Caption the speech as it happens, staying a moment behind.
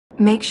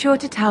Make sure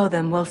to tell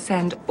them we'll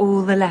send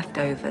all the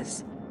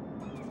leftovers.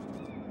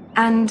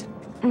 And,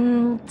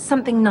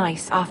 something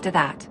nice after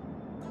that.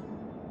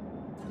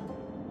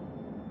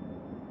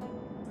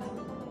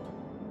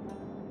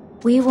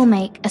 We will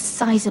make a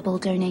sizable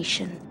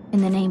donation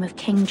in the name of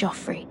King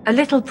Joffrey. A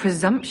little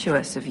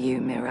presumptuous of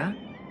you, Mira.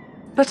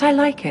 But I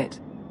like it.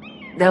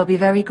 They'll be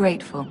very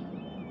grateful.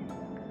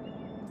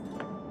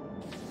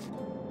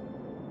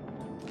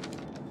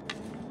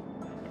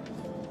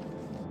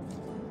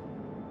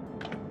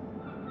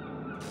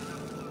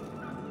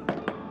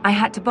 I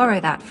had to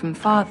borrow that from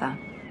Father.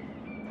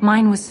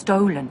 Mine was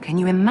stolen, can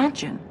you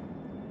imagine?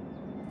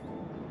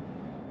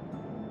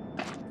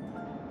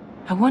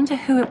 I wonder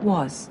who it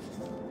was.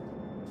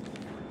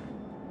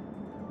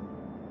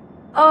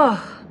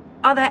 Oh,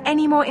 are there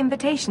any more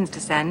invitations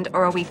to send,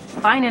 or are we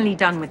finally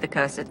done with the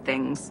cursed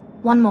things?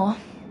 One more.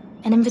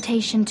 An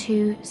invitation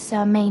to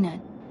Sir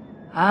Maynard.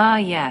 Ah,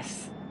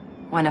 yes.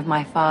 One of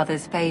my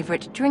father's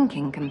favorite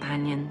drinking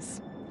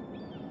companions.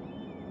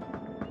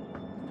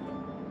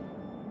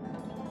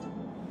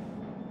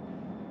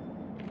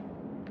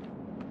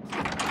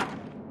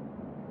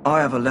 I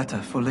have a letter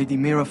for Lady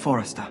Mira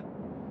Forrester.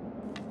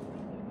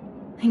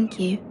 Thank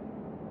you.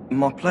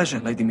 My pleasure,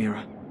 Lady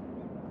Mira.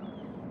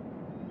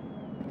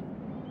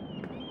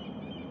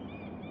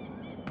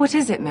 What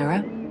is it,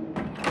 Mira?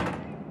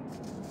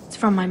 It's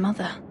from my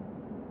mother.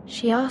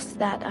 She asks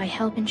that I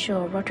help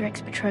ensure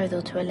Roderick's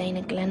betrothal to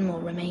Elena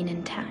Glenmore remain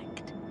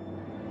intact.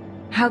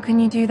 How can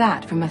you do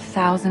that from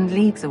 1,000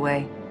 leagues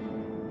away?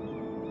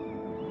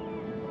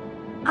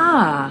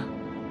 Ah,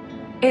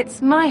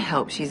 it's my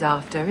help she's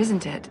after,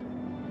 isn't it?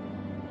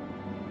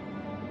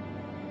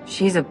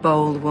 She's a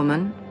bold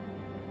woman.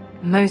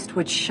 Most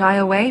would shy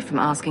away from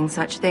asking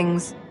such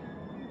things.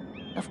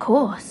 Of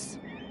course.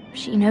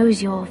 She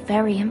knows you're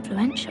very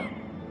influential.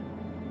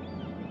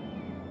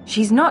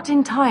 She's not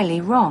entirely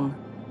wrong.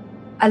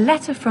 A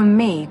letter from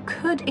me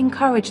could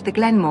encourage the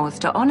Glenmores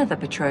to honor the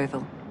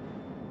betrothal.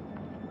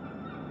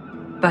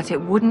 But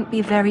it wouldn't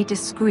be very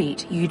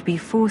discreet. You'd be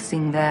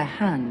forcing their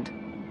hand.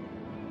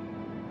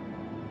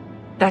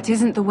 That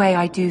isn't the way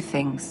I do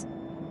things.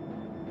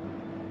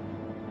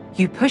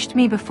 You pushed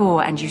me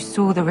before and you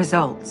saw the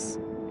results.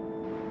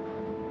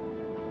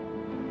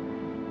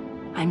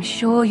 I'm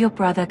sure your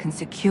brother can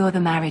secure the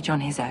marriage on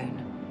his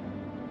own.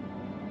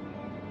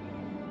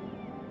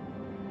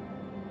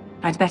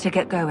 I'd better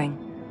get going.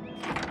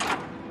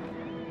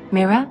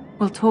 Mira,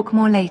 we'll talk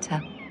more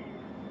later.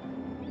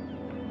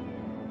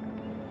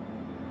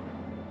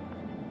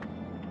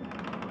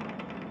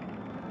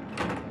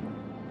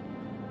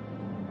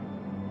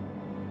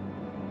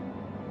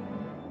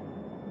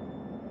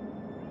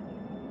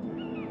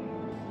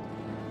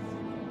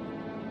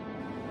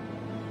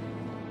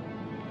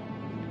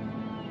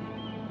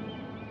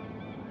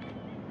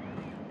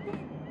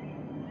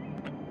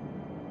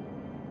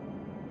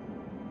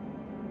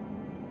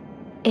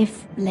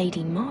 If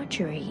Lady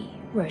Marjorie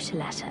wrote a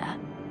letter...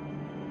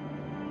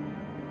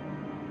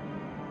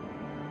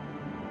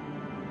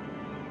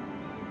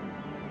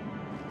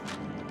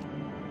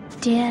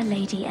 Dear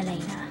Lady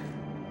Elena.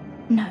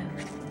 No,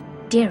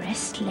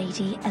 dearest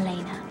Lady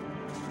Elena.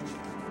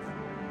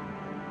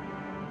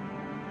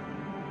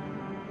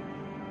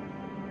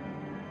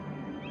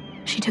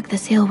 She took the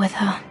seal with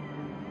her.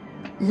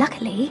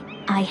 Luckily,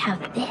 I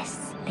have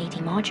this, Lady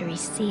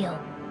Marjorie's seal.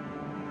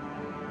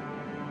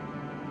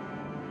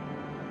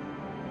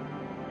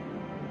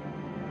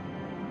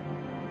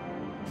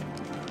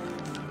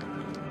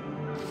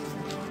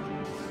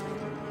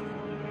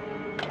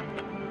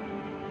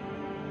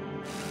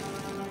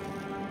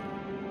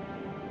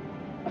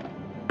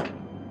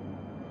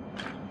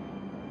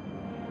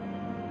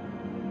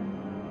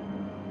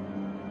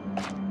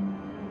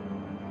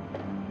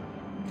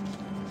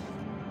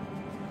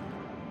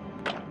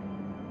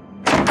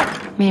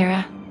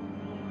 Mira,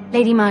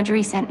 Lady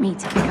Marjorie sent me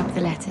to pick up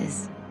the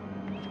letters.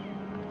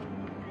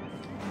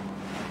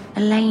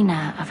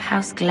 Elena of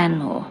House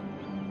Glenmore.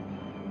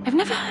 I've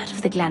never heard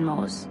of the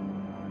Glenmores.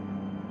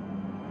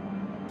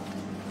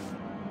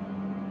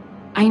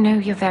 I know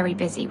you're very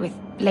busy with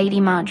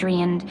Lady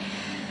Marjorie and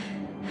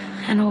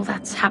all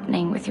that's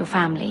happening with your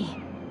family.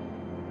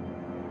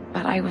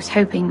 But I was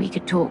hoping we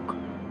could talk.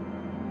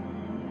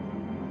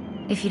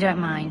 If you don't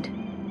mind.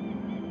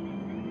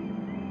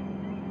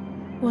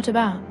 What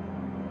about?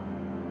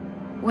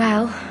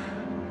 Well,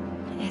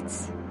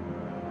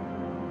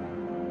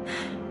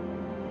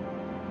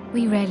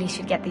 we really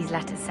should get these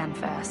letters sent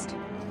first.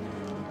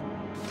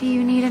 Do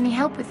you need any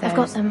help with those? I've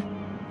got them.